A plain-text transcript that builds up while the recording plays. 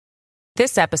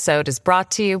This episode is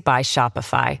brought to you by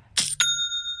Shopify.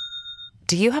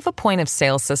 Do you have a point of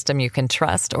sale system you can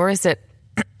trust, or is it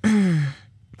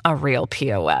a real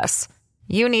POS?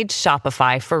 You need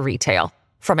Shopify for retail.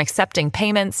 From accepting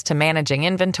payments to managing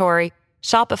inventory,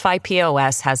 Shopify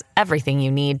POS has everything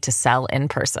you need to sell in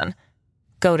person.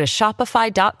 Go to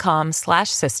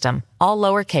shopify.com/system, all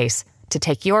lowercase, to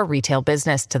take your retail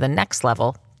business to the next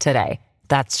level today.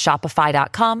 That's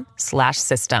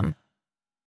shopify.com/system.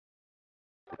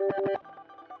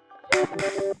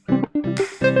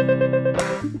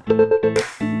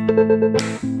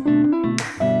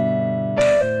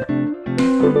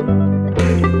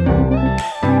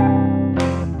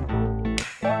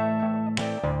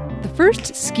 The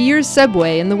first skiers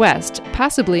subway in the West,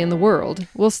 possibly in the world,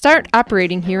 will start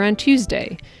operating here on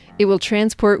Tuesday. It will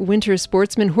transport winter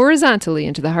sportsmen horizontally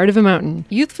into the heart of a mountain.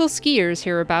 Youthful skiers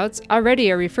hereabouts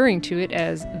already are referring to it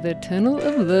as the Tunnel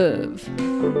of Love.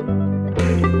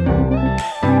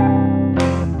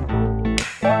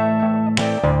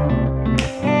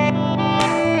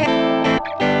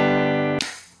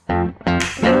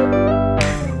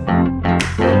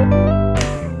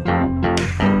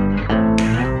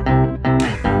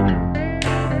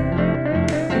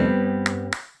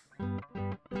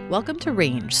 Welcome to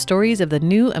Range, Stories of the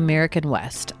New American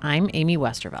West. I'm Amy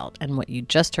Westervelt, and what you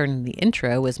just heard in the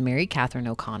intro was Mary Catherine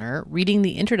O'Connor reading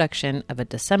the introduction of a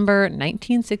December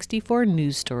 1964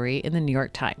 news story in the New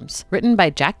York Times, written by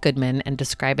Jack Goodman and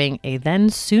describing a then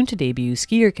soon-to-debut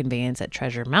skier conveyance at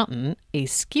Treasure Mountain, a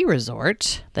ski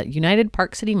resort that United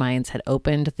Park City Mines had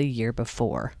opened the year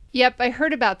before. Yep, I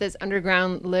heard about this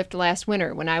underground lift last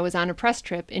winter when I was on a press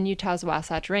trip in Utah's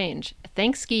Wasatch Range.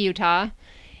 Thanks, Ski Utah.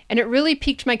 And it really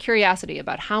piqued my curiosity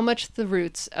about how much the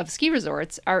roots of ski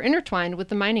resorts are intertwined with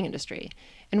the mining industry.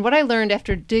 And what I learned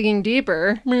after digging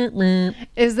deeper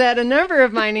is that a number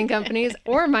of mining companies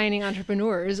or mining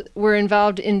entrepreneurs were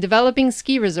involved in developing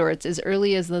ski resorts as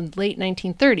early as the late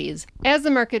 1930s. As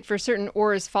the market for certain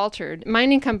ores faltered,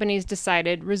 mining companies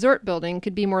decided resort building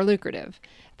could be more lucrative.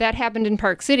 That happened in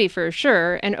Park City for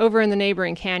sure, and over in the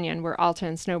neighboring canyon where Alta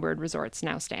and Snowbird resorts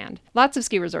now stand. Lots of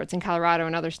ski resorts in Colorado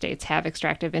and other states have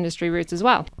extractive industry roots as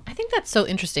well. I think that's so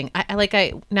interesting. I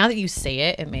now that you say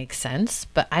it, it makes sense,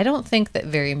 but I don't think that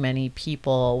very many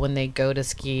people, when they go to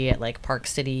ski at like Park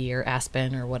City or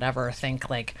Aspen or whatever,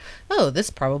 think like, oh, this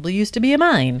probably used to be a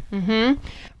mine. Mm-hmm.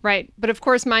 Right. But of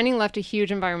course, mining left a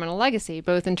huge environmental legacy,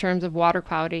 both in terms of water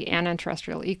quality and on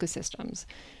terrestrial ecosystems,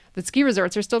 that ski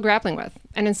resorts are still grappling with.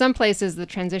 And in some places, the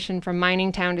transition from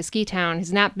mining town to ski town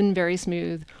has not been very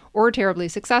smooth or terribly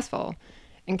successful.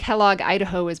 And Kellogg,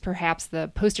 Idaho is perhaps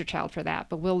the poster child for that,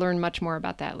 but we'll learn much more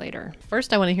about that later.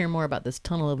 First, I want to hear more about this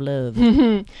Tunnel of Love.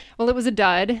 Well, it was a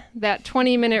dud. That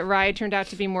 20-minute ride turned out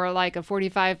to be more like a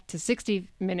 45 to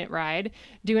 60-minute ride,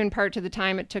 due in part to the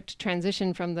time it took to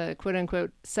transition from the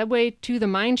quote-unquote subway to the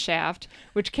mine shaft,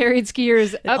 which carried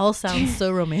skiers up. It all sounds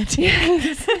so romantic.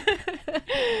 Yes.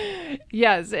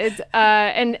 Yes, it's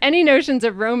and any notions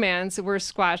of romance were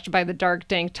squashed by the dark,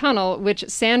 dank tunnel, which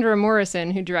Sandra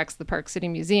Morrison, who directs the Park City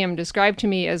Museum, described to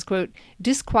me as, quote,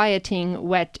 disquieting,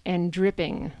 wet, and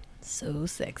dripping. So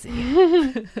sexy.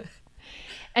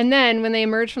 And then when they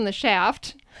emerge from the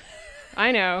shaft,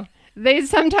 I know, they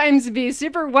sometimes be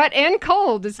super wet and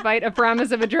cold despite a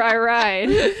promise of a dry ride.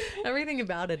 Everything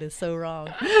about it is so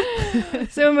wrong.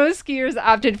 So most skiers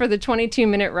opted for the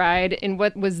 22-minute ride in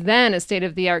what was then a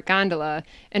state-of-the-art gondola,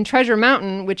 and Treasure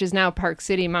Mountain, which is now Park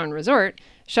City Mountain Resort,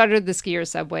 shuttered the skier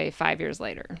subway 5 years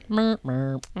later.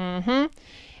 Mm-hmm.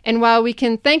 And while we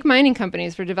can thank mining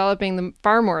companies for developing the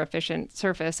far more efficient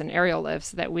surface and aerial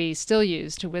lifts that we still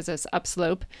use to whiz us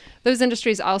upslope, those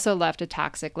industries also left a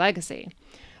toxic legacy.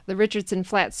 The Richardson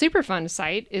Flat Superfund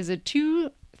site is a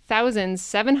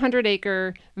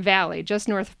 2,700-acre valley just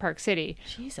north of Park City.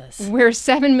 Jesus. Where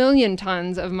 7 million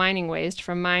tons of mining waste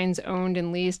from mines owned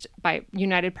and leased by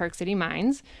United Park City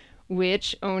Mines,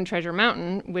 which owned Treasure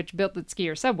Mountain, which built the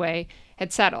skier subway,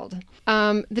 had settled.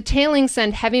 The tailings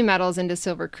sent heavy metals into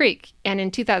Silver Creek, and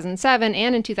in 2007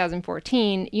 and in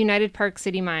 2014, United Park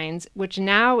City Mines, which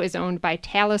now is owned by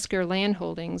Talisker Land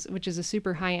Holdings, which is a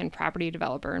super high-end property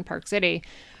developer in Park City,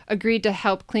 agreed to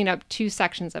help clean up 2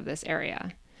 sections of this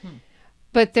area.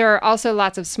 But there are also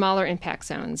lots of smaller impact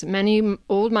zones. Many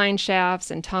old mine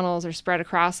shafts and tunnels are spread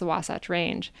across the Wasatch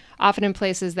Range, often in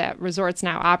places that resorts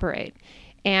now operate.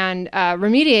 And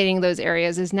remediating those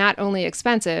areas is not only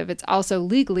expensive, it's also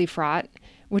legally fraught,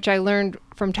 which I learned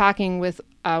from talking with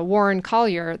Warren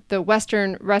Collier, the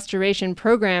Western Restoration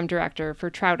Program Director for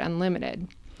Trout Unlimited.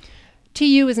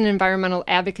 TU is an environmental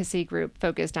advocacy group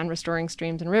focused on restoring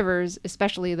streams and rivers,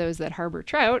 especially those that harbor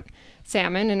trout,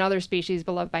 salmon, and other species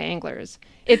beloved by anglers.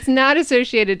 It's not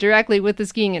associated directly with the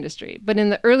skiing industry, but in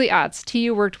the early aughts,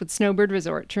 TU worked with Snowbird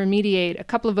Resort to remediate a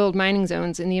couple of old mining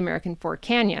zones in the American Fork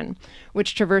Canyon,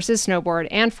 which traverses snowboard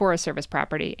and Forest Service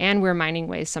property, and where mining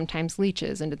waste sometimes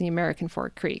leaches into the American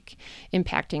Fork Creek,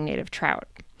 impacting native trout.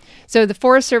 So the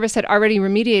Forest Service had already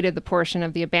remediated the portion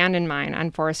of the abandoned mine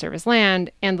on Forest Service land,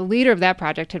 and the leader of that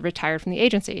project had retired from the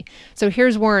agency. So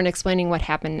here's Warren explaining what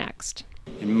happened next.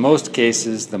 In most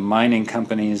cases, the mining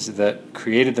companies that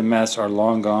created the mess are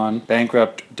long gone,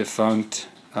 bankrupt, defunct.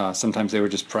 Sometimes they were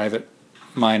just private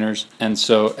miners. And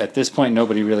so at this point,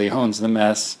 nobody really owns the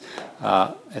mess.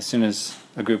 As soon as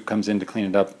a group comes in to clean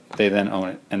it up, they then own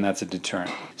it, and that's a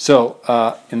deterrent.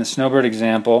 So in the Snowbird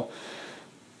example,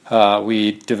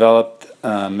 we developed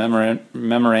a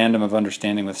memorandum of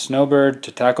understanding with Snowbird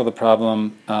to tackle the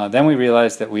problem. Then we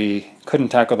realized that we couldn't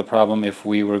tackle the problem if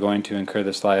we were going to incur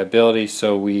this liability,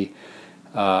 so we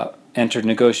entered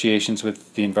negotiations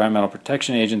with the Environmental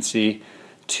Protection Agency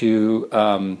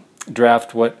to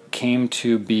draft what came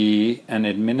to be an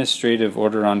administrative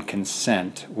order on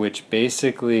consent, which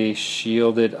basically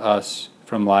shielded us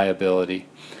from liability.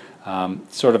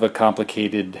 Sort of a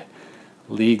complicated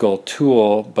legal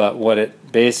tool, but what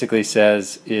it basically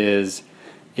says is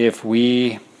if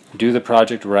we do the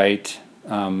project right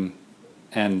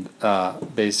and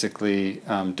basically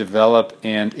develop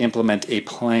and implement a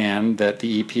plan that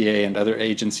the EPA and other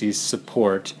agencies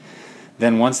support,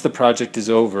 then once the project is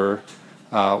over,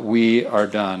 we are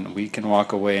done. We can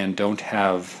walk away and don't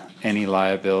have any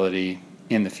liability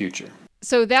in the future.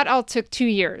 So that all took 2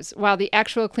 years, while the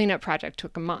actual cleanup project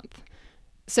took a month.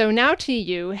 So now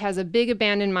TU has a big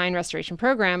abandoned mine restoration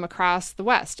program across the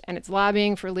West, and it's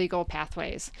lobbying for legal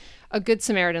pathways, a Good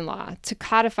Samaritan law, to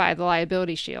codify the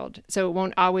liability shield, so it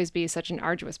won't always be such an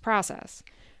arduous process.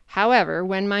 However,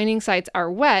 when mining sites are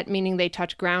wet, meaning they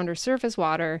touch ground or surface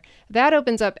water, that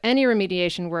opens up any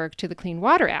remediation work to the Clean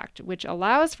Water Act, which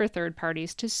allows for third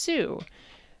parties to sue.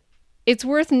 It's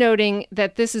worth noting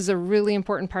that this is a really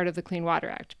important part of the Clean Water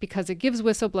Act because it gives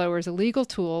whistleblowers a legal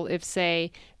tool if,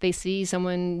 say, they see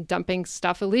someone dumping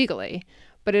stuff illegally.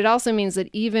 But it also means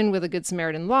that even with a Good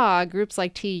Samaritan law, groups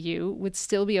like TU would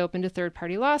still be open to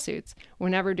third-party lawsuits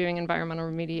whenever doing environmental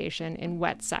remediation in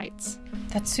wet sites.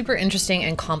 That's super interesting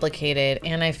and complicated,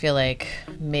 and I feel like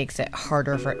makes it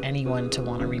harder for anyone to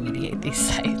want to remediate these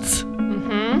sites.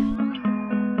 Mm-hmm.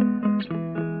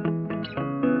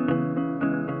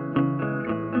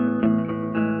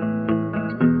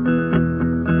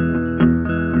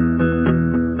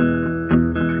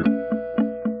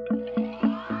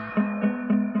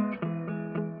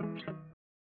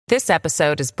 This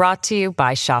episode is brought to you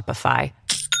by Shopify.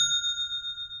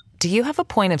 Do you have a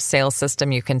point of sale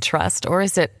system you can trust, or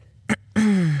is it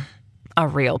a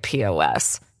real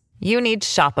POS? You need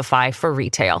Shopify for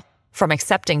retail. From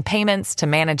accepting payments to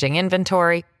managing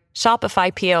inventory,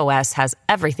 Shopify POS has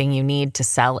everything you need to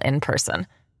sell in person.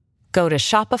 Go to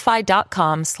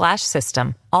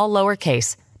shopify.com/system, all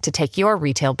lowercase, to take your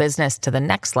retail business to the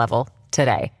next level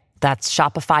today. That's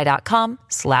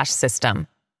shopify.com/system.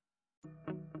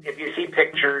 If you see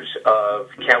pictures of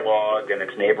Kellogg and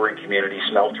its neighboring community,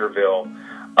 Smelterville,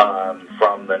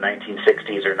 from the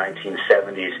 1960s or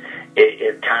 1970s,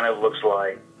 it kind of looks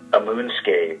like a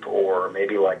moonscape or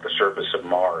maybe like the surface of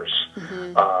Mars.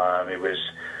 Mm-hmm. It was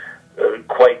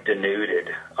quite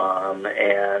denuded,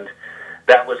 and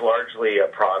that was largely a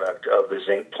product of the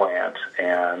zinc plant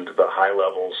and the high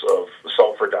levels of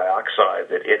sulfur dioxide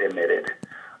that it emitted,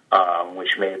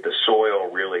 which made the soil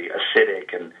really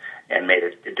acidic and made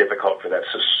it difficult for that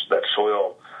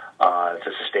soil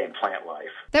to sustain plant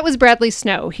life. That was Bradley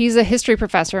Snow. He's a history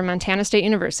professor at Montana State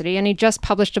University, and he just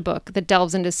published a book that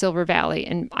delves into Silver Valley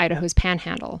in Idaho's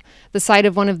Panhandle, the site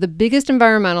of one of the biggest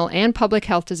environmental and public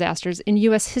health disasters in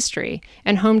U.S. history,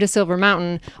 and home to Silver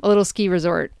Mountain, a little ski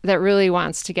resort that really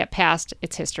wants to get past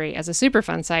its history as a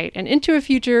Superfund site and into a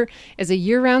future as a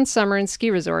year-round summer and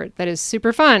ski resort that is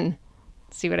super fun.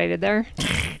 See what I did there?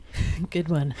 Good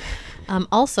one.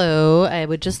 Also, I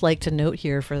would just like to note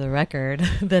here for the record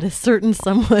that a certain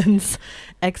someone's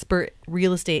expert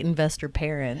real estate investor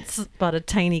parents bought a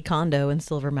tiny condo in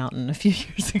Silver Mountain a few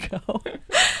years ago.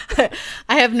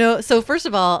 So first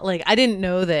of all, like, I didn't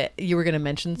know that you were going to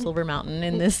mention Silver Mountain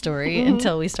in this story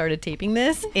until we started taping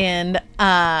this. And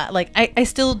I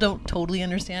still don't totally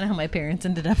understand how my parents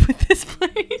ended up with this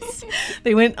place.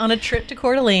 They went on a trip to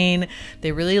Coeur d'Alene.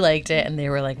 They really liked it. And they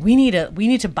were like, we need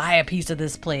to buy a piece of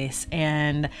this place.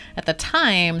 And at the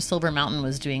time, Silver Mountain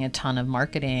was doing a ton of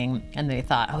marketing, and they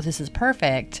thought, oh, this is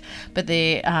perfect. But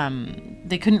they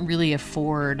couldn't really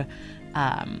afford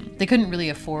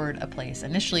a place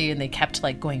initially, and they kept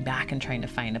like going back and trying to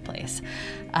find a place.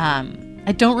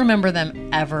 I don't remember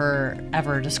them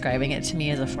ever describing it to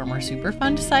me as a former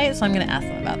Superfund site, so I'm going to ask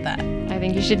them about that. I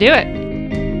think you should do it.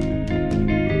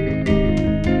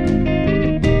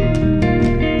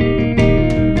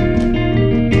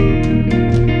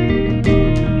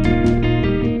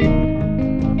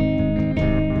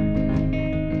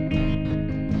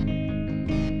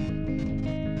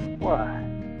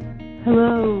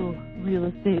 Hello, real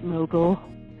estate mogul.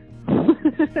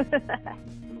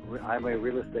 I'm a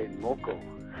real estate mogul.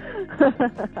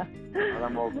 I'm a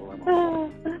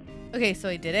mogul. Okay, so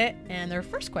I did it, and their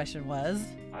first question was,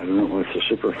 I don't know what's a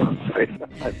Superfund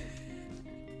site.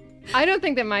 I don't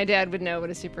think that my dad would know what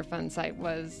a Superfund site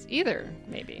was either,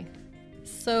 maybe.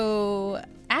 So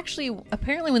actually,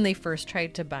 apparently when they first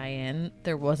tried to buy in,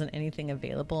 there wasn't anything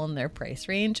available in their price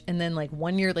range. And then like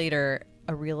 1 year later,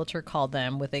 a realtor called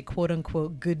them with a quote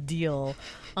unquote good deal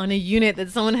on a unit that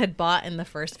someone had bought in the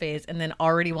first phase and then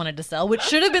already wanted to sell, which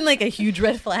should have been like a huge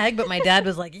red flag. But my dad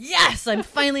was like, yes, I'm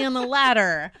finally on the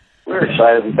ladder. We were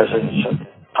excited because at the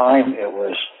time it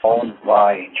was owned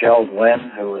by Gerald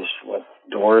Wynn, who was with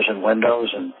doors and windows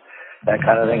and that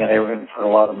kind of thing. And they were going to put a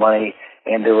lot of money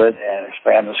into it and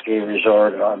expand the ski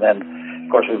resort. And then,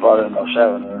 of course, we bought it in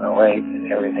 07 and 08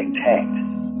 and everything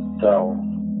tanked. So...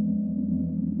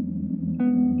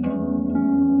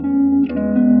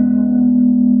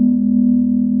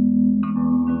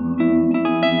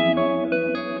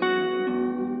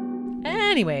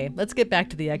 Anyway, let's get back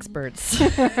to the experts.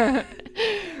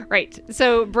 Right.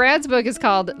 So Brad's book is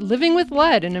called Living with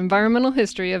Lead, An Environmental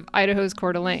History of Idaho's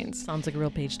Coeur d'Alenes. Sounds like a real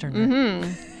page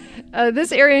turner.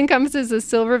 This area encompasses the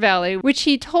Silver Valley, which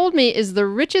he told me is the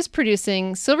richest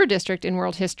producing silver district in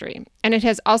world history. And it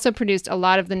has also produced a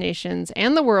lot of the nation's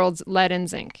and the world's lead and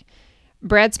zinc.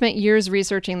 Brad spent years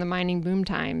researching the mining boom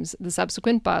times, the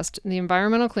subsequent bust, the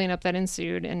environmental cleanup that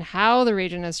ensued, and how the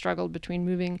region has struggled between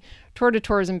moving toward a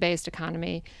tourism-based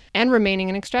economy and remaining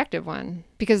an extractive one,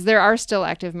 because there are still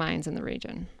active mines in the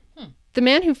region. The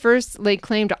man who first laid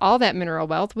claim to all that mineral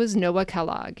wealth was Noah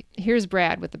Kellogg. Here's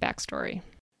Brad with the backstory.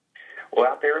 Well,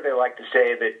 out there they like to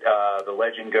say that the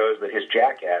legend goes that his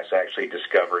jackass actually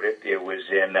discovered it. It was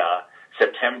in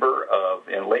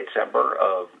late December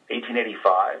of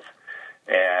 1885.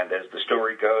 And as the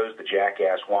story goes, the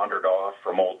jackass wandered off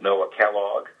from old Noah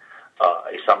Kellogg,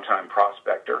 a sometime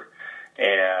prospector,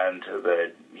 and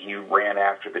he ran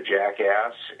after the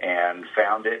jackass and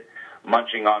found it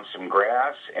munching on some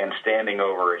grass and standing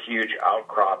over a huge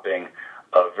outcropping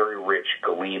of very rich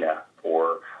galena,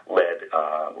 or lead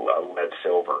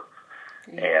silver.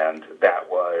 And that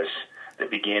was the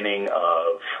beginning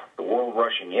of the world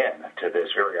rushing in to this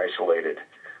very isolated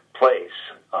place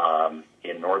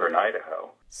in northern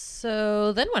Idaho.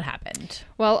 So then what happened?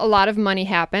 Well, a lot of money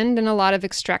happened and a lot of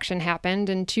extraction happened,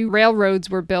 and 2 railroads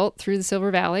were built through the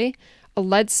Silver Valley. A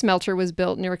lead smelter was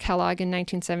built near Kellogg in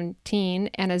 1917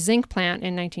 and a zinc plant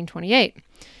in 1928.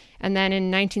 And then in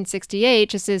 1968,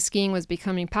 just as skiing was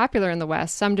becoming popular in the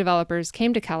West, some developers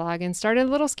came to Kellogg and started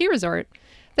a little ski resort.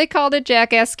 They called it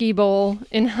Jackass Ski Bowl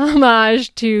in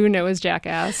homage to Noah's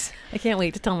jackass. I can't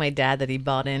wait to tell my dad that he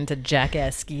bought into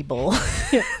Jackass Ski Bowl.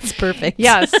 It's perfect.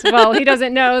 Yes. Well, he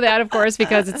doesn't know that, of course,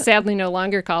 because it's sadly no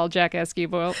longer called Jackass Ski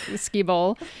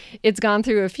Bowl. It's gone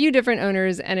through a few different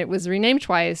owners, and it was renamed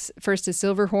twice, first to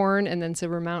Silverhorn and then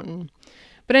Silver Mountain.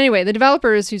 But anyway, the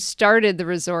developers who started the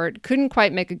resort couldn't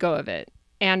quite make a go of it.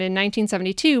 And in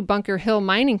 1972, Bunker Hill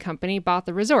Mining Company bought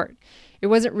the resort. It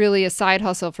wasn't really a side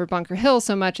hustle for Bunker Hill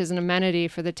so much as an amenity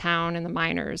for the town and the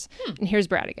miners. And here's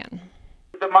Brad again.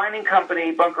 The mining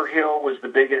company, Bunker Hill, was the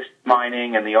biggest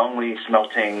mining and the only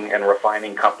smelting and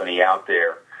refining company out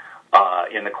there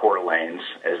in the Coeur d'Alenes,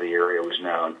 as the area was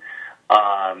known,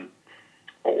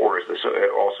 or as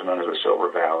also known as the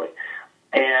Silver Valley.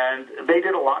 And they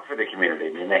did a lot for the community. I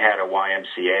mean, they had a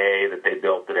YMCA that they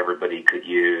built that everybody could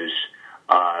use.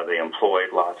 They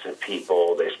employed lots of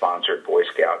people. They sponsored Boy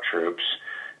Scout troops,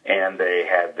 and they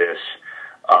had this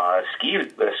ski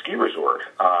resort.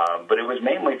 But it was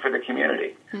mainly for the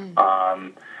community,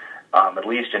 at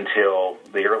least until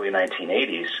the early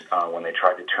 1980s, when they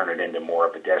tried to turn it into more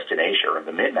of a destination, or in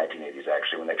the mid-1980s,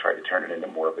 actually, when they tried to turn it into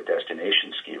more of a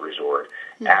destination ski resort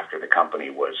after the company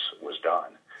was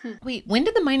done. Wait, when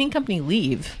did the mining company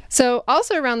leave? So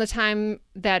also around the time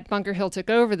that Bunker Hill took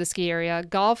over the ski area,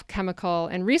 Gulf Chemical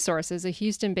and Resources, a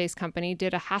Houston-based company,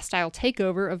 did a hostile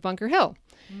takeover of Bunker Hill.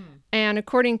 And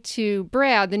according to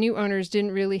Brad, the new owners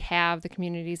didn't really have the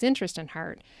community's interest in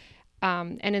heart.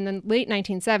 And in the late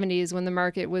 1970s, when the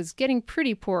market was getting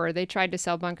pretty poor, they tried to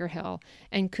sell Bunker Hill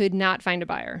and could not find a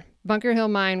buyer. Bunker Hill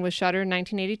Mine was shuttered in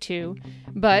 1982,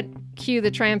 but cue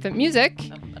the triumphant music,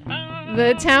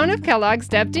 the town of Kellogg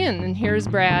stepped in, and here's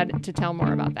Brad to tell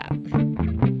more about that.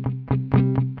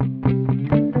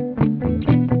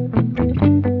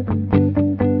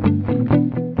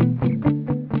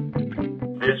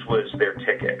 This was their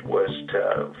ticket,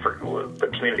 for the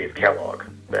community of Kellogg,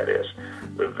 that is.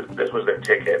 This was their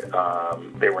ticket.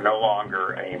 They were no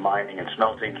longer a mining and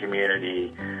smelting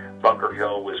community. Bunker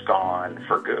Hill was gone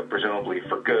for good, presumably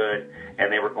for good,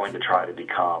 and they were going to try to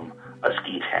become a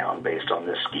ski town based on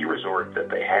this ski resort that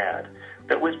they had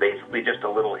that was basically just a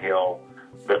little hill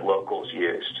that locals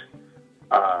used.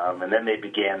 And then they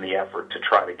began the effort to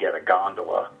try to get a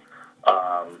gondola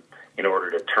in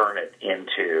order to turn it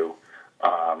into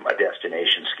a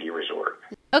destination ski resort.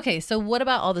 Okay, so what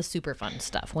about all the Superfund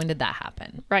stuff? When did that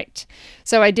happen? Right.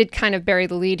 So I did kind of bury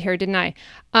the lead here, didn't I?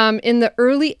 In the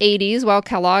early 80s, while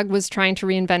Kellogg was trying to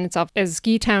reinvent itself as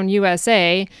Ski Town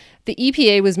USA, the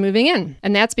EPA was moving in.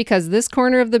 And that's because this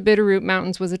corner of the Bitterroot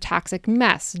Mountains was a toxic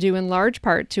mess, due in large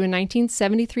part to a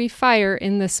 1973 fire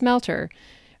in the smelter,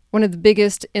 one of the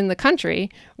biggest in the country,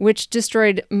 which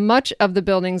destroyed much of the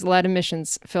building's lead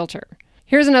emissions filter.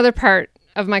 Here's another part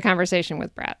of my conversation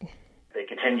with Brad. They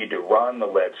continued to run the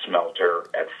lead smelter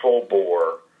at full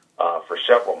bore for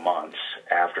several months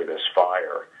after this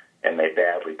fire, and they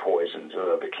badly poisoned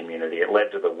the community. It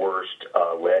led to the worst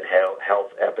lead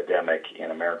health epidemic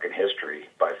in American history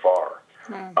by far.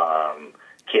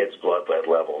 Kids' blood lead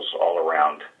levels all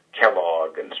around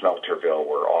Kellogg and Smelterville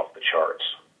were off the charts.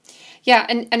 Yeah,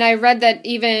 and I read that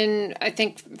even, I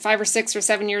think, 5 or 6 or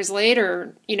 7 years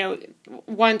later,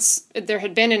 once there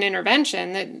had been an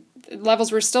intervention, that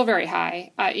levels were still very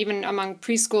high, even among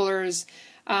preschoolers,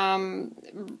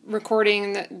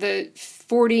 recording the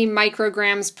 40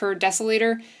 micrograms per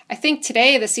deciliter. I think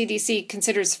today the CDC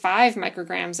considers 5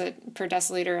 micrograms per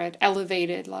deciliter an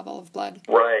elevated level of blood.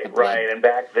 Right. And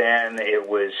back then it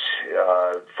was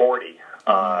 40.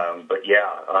 But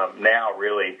now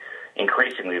really,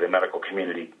 increasingly the medical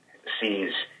community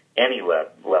sees any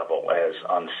level as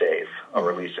unsafe, or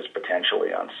at least as potentially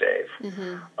unsafe.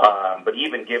 But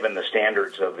even given the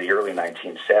standards of the early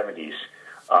 1970s,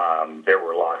 there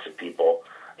were lots of people,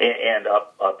 and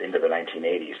up into the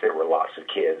 1980s, there were lots of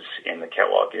kids in the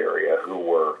Kellogg area who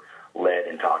were lead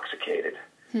intoxicated,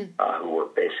 who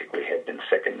basically had been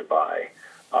sickened by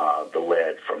the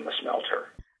lead from the smelter.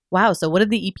 Wow, so what did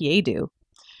the EPA do?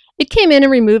 It came in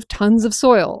and removed tons of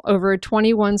soil over a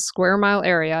 21 square mile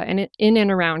area in and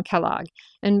around Kellogg.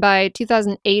 And by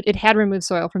 2008, it had removed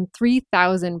soil from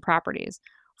 3,000 properties.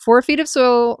 4 feet of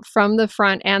soil from the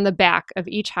front and the back of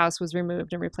each house was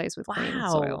removed and replaced with clean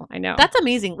soil. I know. That's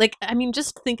amazing.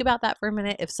 Just think about that for a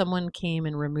minute. If someone came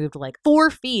and removed 4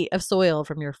 feet of soil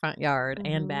from your front yard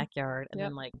and backyard, and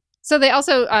then So they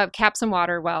also capped some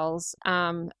water wells.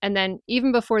 And then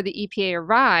even before the EPA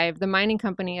arrived, the mining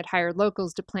company had hired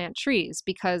locals to plant trees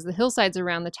because the hillsides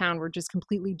around the town were just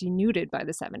completely denuded by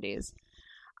the 70s.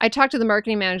 I talked to the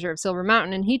marketing manager of Silver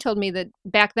Mountain, and he told me that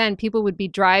back then people would be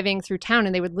driving through town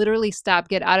and they would literally stop,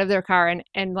 get out of their car,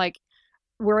 and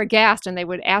were aghast, and they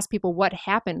would ask people what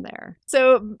happened there.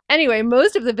 So anyway,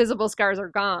 most of the visible scars are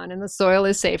gone and the soil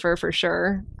is safer for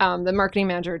sure. The marketing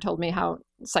manager told me how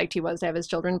psyched he was to have his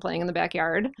children playing in the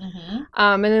backyard.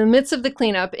 And in the midst of the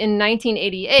cleanup in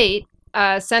 1988,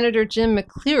 Senator Jim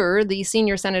McClure, the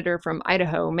senior senator from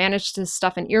Idaho, managed to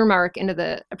stuff an earmark into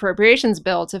the appropriations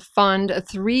bill to fund a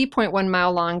 3.1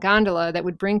 mile long gondola that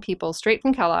would bring people straight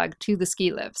from Kellogg to the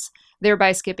ski lifts,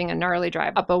 thereby skipping a gnarly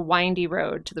drive up a windy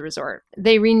road to the resort.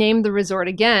 They renamed the resort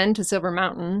again to Silver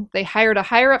Mountain. They hired a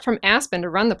higher-up from Aspen to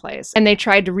run the place, and they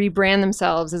tried to rebrand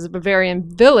themselves as a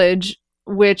Bavarian village,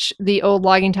 which the old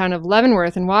logging town of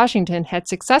Leavenworth in Washington had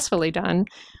successfully done.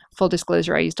 Full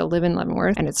disclosure, I used to live in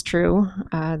Leavenworth, and it's true.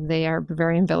 They are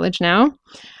Bavarian Village now.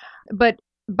 But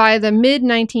by the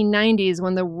mid-1990s,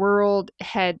 when the world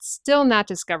had still not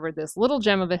discovered this little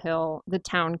gem of a hill, the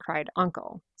town cried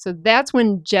uncle. So that's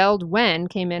when Jeld Wen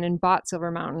came in and bought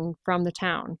Silver Mountain from the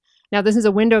town. Now, this is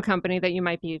a window company that you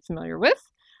might be familiar with,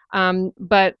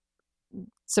 but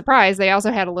surprise, they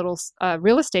also had a little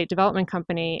real estate development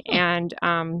company, and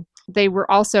they were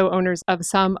also owners of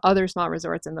some other small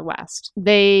resorts in the West.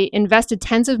 They invested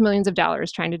tens of millions of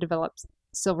dollars trying to develop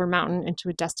Silver Mountain into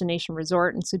a destination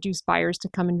resort and seduce buyers to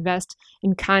come invest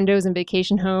in condos and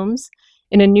vacation homes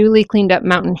in a newly cleaned up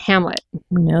mountain hamlet.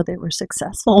 We know they were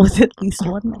successful with at least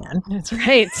one man. That's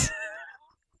right.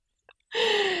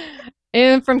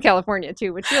 And from California,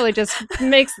 too, which really just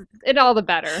makes it all the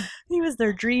better. He was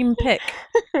their dream pick.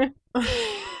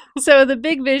 So the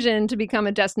big vision to become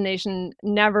a destination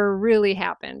never really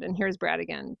happened. And here's Brad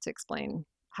again to explain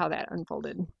how that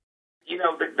unfolded.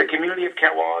 The community of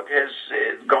Kellogg has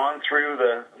gone through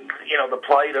the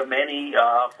plight of many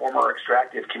former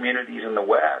extractive communities in the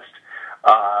West,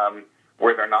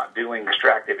 where they're not doing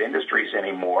extractive industries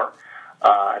anymore.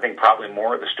 I think probably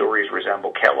more of the stories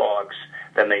resemble Kellogg's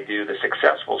than they do the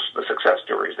success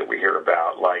stories that we hear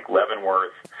about, like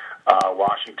Leavenworth,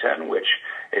 Washington, which,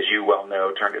 as you well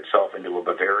know, turned itself into a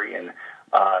Bavarian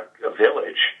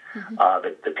village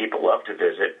that people love to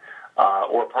visit,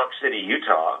 or Park City,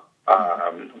 Utah,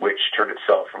 which turned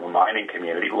itself from a mining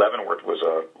community. Leavenworth was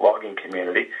a logging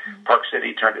community. Park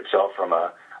City turned itself from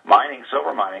a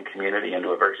silver mining community into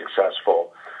a very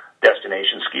successful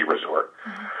destination ski resort.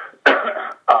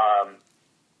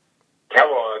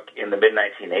 Kellogg, in the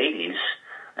mid-1980s,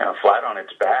 flat on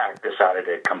its back, decided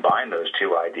to combine those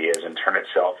two ideas and turn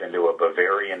itself into a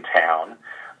Bavarian town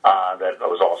that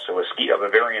was also a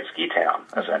Bavarian ski town,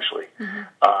 essentially.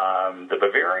 The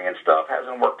Bavarian stuff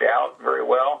hasn't worked out very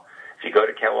well. If you go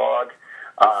to Kellogg,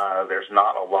 there's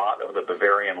not a lot of the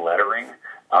Bavarian lettering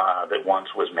that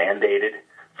once was mandated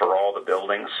for all the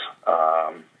buildings,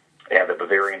 and the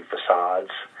Bavarian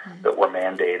facades that were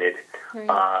mandated.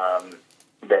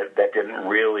 That didn't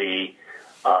really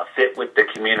fit with the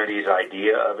community's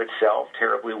idea of itself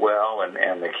terribly well,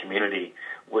 and the community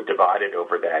would divided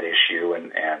over that issue,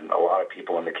 and a lot of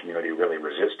people in the community really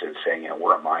resisted, saying,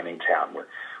 we're a mining town,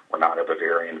 we're not a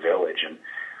Bavarian village, and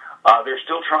they're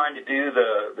still trying to do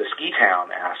the ski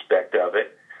town aspect of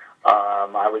it.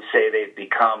 I would say they've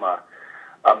become a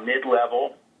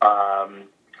mid-level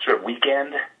sort of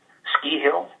weekend ski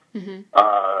hill,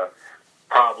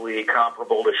 probably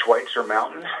comparable to Schweitzer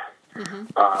Mountain,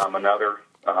 another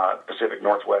Pacific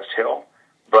Northwest hill,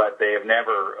 but they have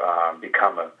never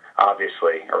become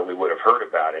obviously, or we would have heard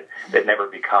about it, they've never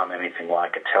become anything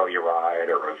like a Telluride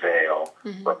or a Vail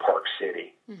or Park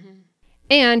City.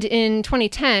 And in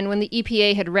 2010, when the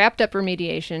EPA had wrapped up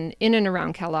remediation in and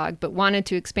around Kellogg, but wanted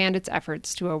to expand its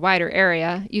efforts to a wider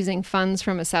area using funds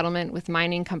from a settlement with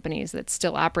mining companies that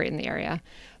still operate in the area,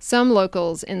 some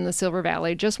locals in the Silver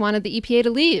Valley just wanted the EPA to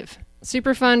leave.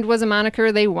 Superfund was a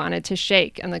moniker they wanted to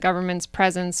shake, and the government's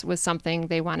presence was something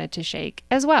they wanted to shake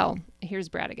as well. Here's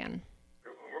Brad again.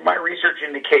 My research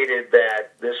indicated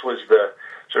that this was the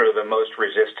most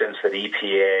resistance that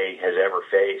EPA has ever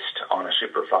faced on a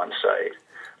Superfund site.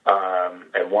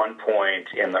 At one point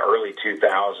in the early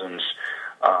 2000s,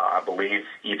 I believe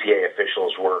EPA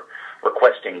officials were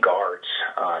requesting guards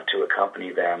to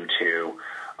accompany them to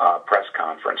press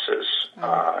conferences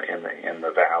in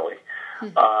the valley.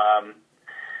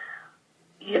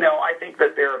 I think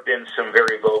that there have been some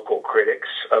very vocal critics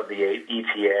of the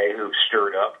EPA who've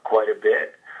stirred up quite a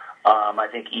bit. I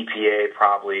think EPA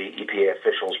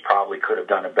officials probably could have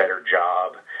done a better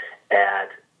job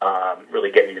at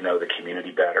really getting to know the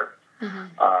community better,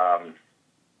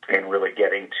 and really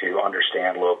getting to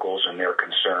understand locals and their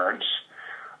concerns.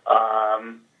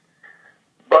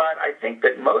 But I think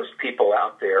that most people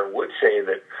out there would say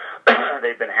that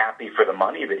they've been happy for the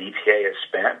money that EPA has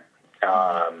spent.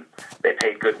 They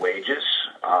paid good wages,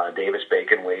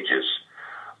 Davis-Bacon wages,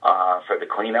 for the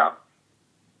cleanup.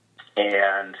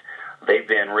 And they've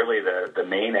been really the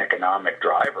main economic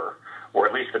driver, or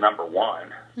at least the number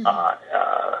one,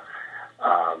 the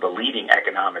leading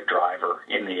economic driver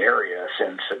in the area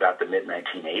since about the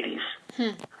mid-1980s.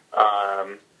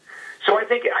 So I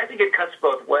think it cuts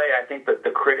both ways. I think that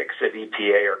the critics of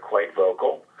EPA are quite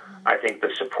vocal. I think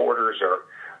the supporters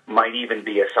might even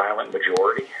be a silent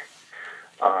majority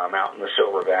out in the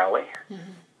Silver Valley.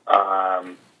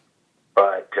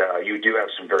 But you do have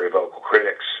some very vocal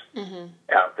critics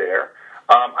out there.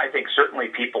 I think certainly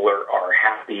people are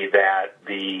happy that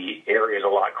the area is a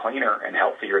lot cleaner and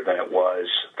healthier than it was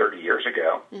 30 years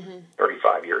ago,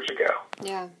 35 years ago.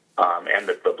 Yeah. And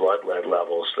that the blood lead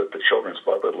levels, that the children's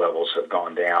blood lead levels have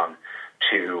gone down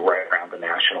to right around the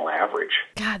national average.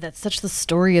 God, that's such the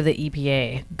story of the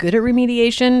EPA. Good at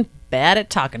remediation, bad at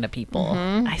talking to people.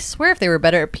 I swear if they were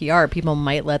better at PR, people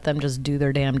might let them just do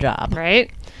their damn job.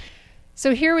 Right?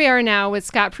 So here we are now with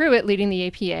Scott Pruitt leading the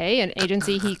EPA, an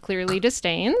agency he clearly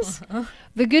disdains.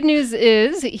 The good news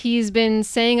is he's been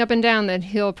saying up and down that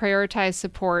he'll prioritize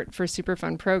support for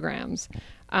Superfund programs.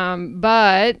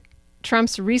 But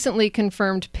Trump's recently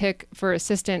confirmed pick for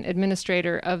assistant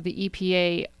administrator of the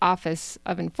EPA Office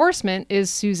of Enforcement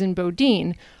is Susan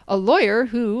Bodine, a lawyer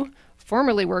who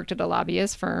formerly worked at a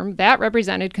lobbyist firm that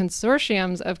represented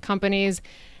consortiums of companies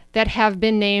that have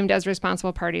been named as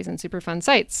responsible parties in Superfund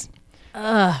sites.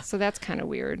 So that's kind of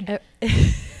weird.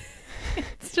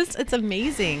 It's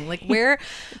amazing. Like where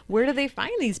do they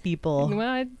find these people?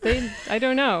 Well, I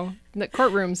don't know. The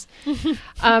courtrooms.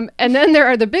 And then there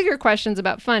are the bigger questions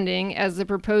about funding, as the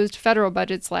proposed federal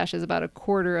budget slashes about a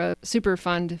quarter of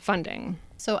Superfund funding.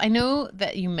 So I know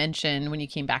that you mentioned when you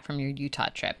came back from your Utah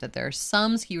trip that there are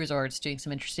some ski resorts doing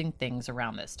some interesting things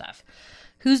around this stuff.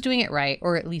 Who's doing it right,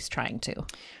 or at least trying to?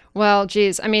 Well,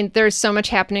 geez, I mean, there's so much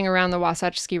happening around the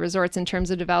Wasatch Ski Resorts in terms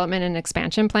of development and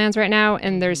expansion plans right now,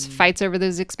 and there's fights over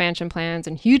those expansion plans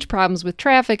and huge problems with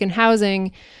traffic and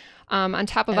housing. On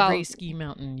top of every ski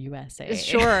mountain USA.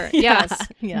 Sure, yes.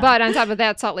 Yeah. But on top of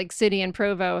that, Salt Lake City and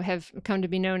Provo have come to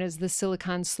be known as the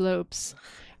Silicon Slopes.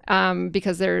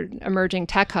 Because they're emerging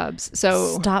tech hubs.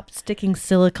 So stop sticking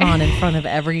silicon in front of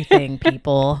everything,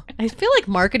 people. I feel like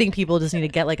marketing people just need to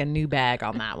get like a new bag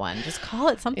on that one. Just call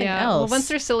it something else. Well, once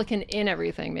there's silicon in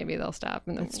everything, maybe they'll stop.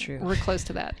 And that's true. We're close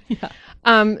to that. Yeah.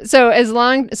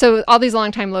 So all these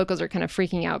longtime locals are kind of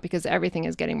freaking out because everything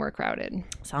is getting more crowded.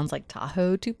 Sounds like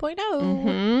Tahoe 2.0.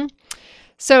 Mm-hmm.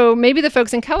 So maybe the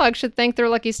folks in Kellogg should thank their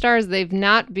lucky stars they've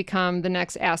not become the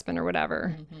next Aspen or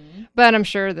whatever. Mm-hmm. But I'm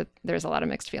sure that there's a lot of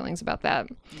mixed feelings about that.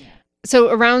 Yeah. So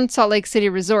around Salt Lake City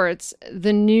resorts,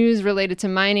 the news related to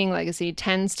mining legacy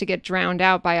tends to get drowned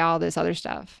out by all this other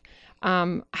stuff.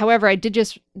 However, I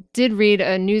did read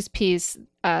a news piece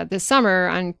this summer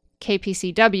on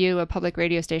KPCW, a public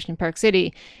radio station in Park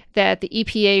City, that the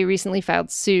EPA recently filed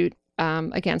suit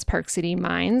against Park City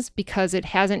Mines because it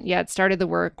hasn't yet started the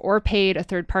work or paid a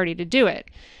third party to do it.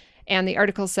 And the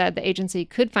article said the agency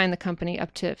could fine the company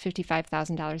up to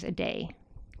 $55,000 a day.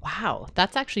 Wow,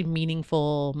 that's actually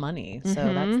meaningful money.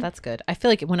 So that's good. I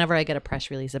feel like whenever I get a press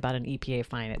release about an EPA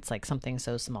fine, it's like something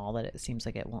so small that it seems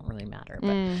like it won't really matter.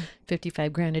 But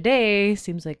 $55,000 a day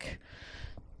seems like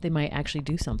they might actually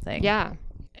do something. Yeah.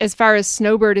 As far as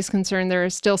Snowbird is concerned, there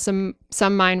is still some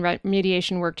mine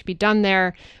remediation work to be done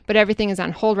there, but everything is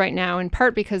on hold right now, in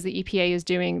part because the EPA is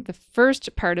doing the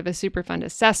first part of a Superfund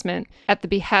assessment at the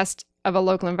behest of a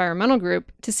local environmental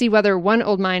group to see whether one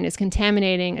old mine is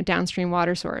contaminating a downstream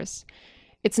water source.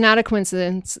 It's not a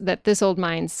coincidence that this old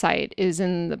mine site is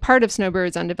in the part of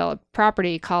Snowbird's undeveloped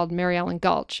property called Mary Ellen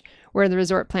Gulch, where the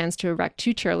resort plans to erect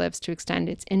 2 chairlifts to extend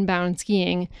its inbound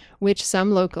skiing, which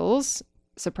some locals,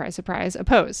 surprise, surprise,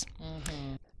 oppose.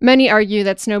 Mm-hmm. Many argue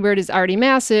that Snowbird is already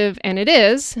massive, and it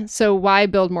is, so why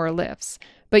build more lifts?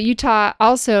 But Utah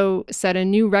also set a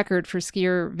new record for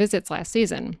skier visits last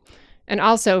season. And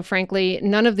also, frankly,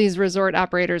 none of these resort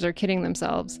operators are kidding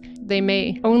themselves. They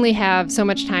may only have so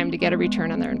much time to get a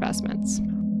return on their investments.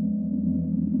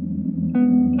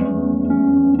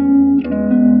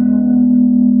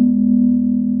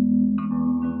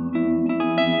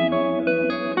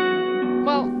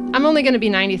 I'm only going to be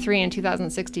 93 in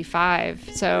 2065,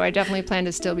 so I definitely plan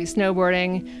to still be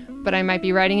snowboarding, but I might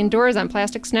be riding indoors on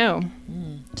plastic snow.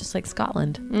 Just like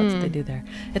Scotland. That's what they do there.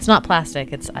 It's not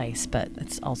plastic, it's ice, but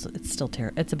it's still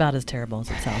terrible. It's about as terrible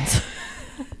as it sounds.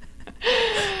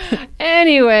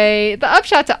 Anyway, the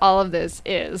upshot to all of this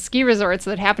is ski resorts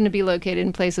that happen to be located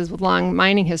in places with long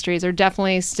mining histories are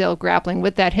definitely still grappling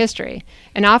with that history.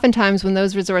 And oftentimes when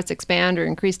those resorts expand or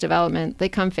increase development, they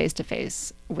come face to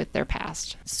face with their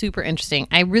past. Super interesting.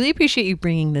 I really appreciate you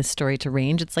bringing this story to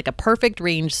Range. It's like a perfect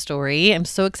Range story. I'm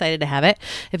so excited to have it.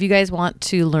 If you guys want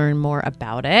to learn more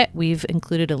about it, we've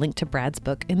included a link to Brad's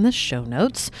book in the show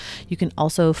notes. You can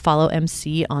also follow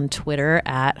MC on Twitter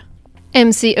at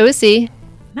MCOC.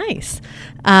 Nice.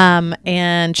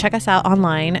 And check us out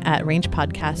online at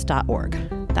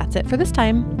rangepodcast.org. That's it for this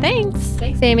time. Thanks.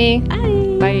 Thanks, Amy.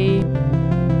 Bye. Bye.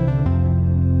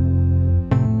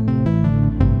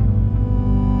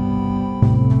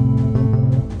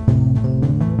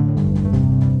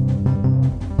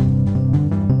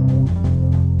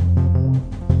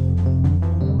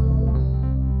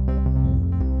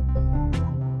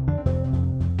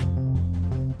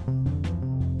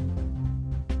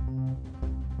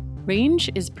 Range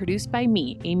is produced by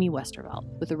me, Amy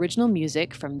Westervelt, with original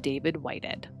music from David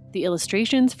Whitehead. The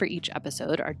illustrations for each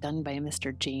episode are done by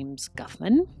Mr. James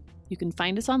Guffman. You can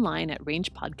find us online at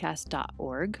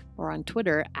rangepodcast.org or on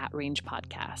Twitter at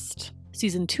rangepodcast.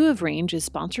 Season 2 of Range is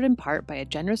sponsored in part by a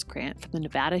generous grant from the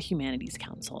Nevada Humanities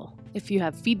Council. If you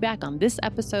have feedback on this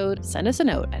episode, send us a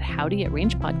note at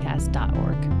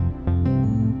howdy@rangepodcast.org.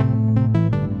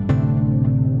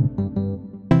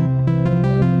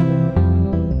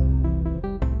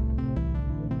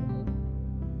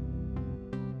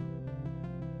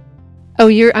 Oh,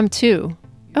 I'm 2.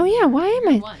 Oh, yeah. Why am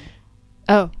I? 1.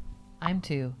 Oh. I'm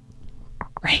 2.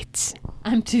 Right.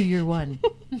 I'm 2, you're 1.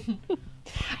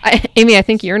 Amy, I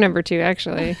think you're number 2,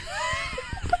 actually.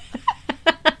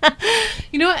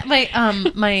 You know what?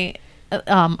 My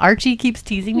Archie keeps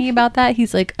teasing me about that.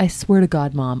 He's like, I swear to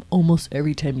God, Mom, almost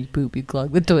every time you poop, you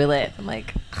clog the toilet. I'm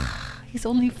like, he's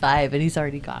only 5 and he's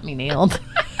already got me nailed.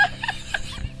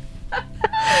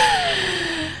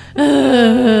 Are we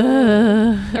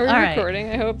All right. recording?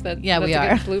 I hope that Yeah, that's we a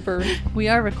are. good blooper. We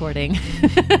are recording.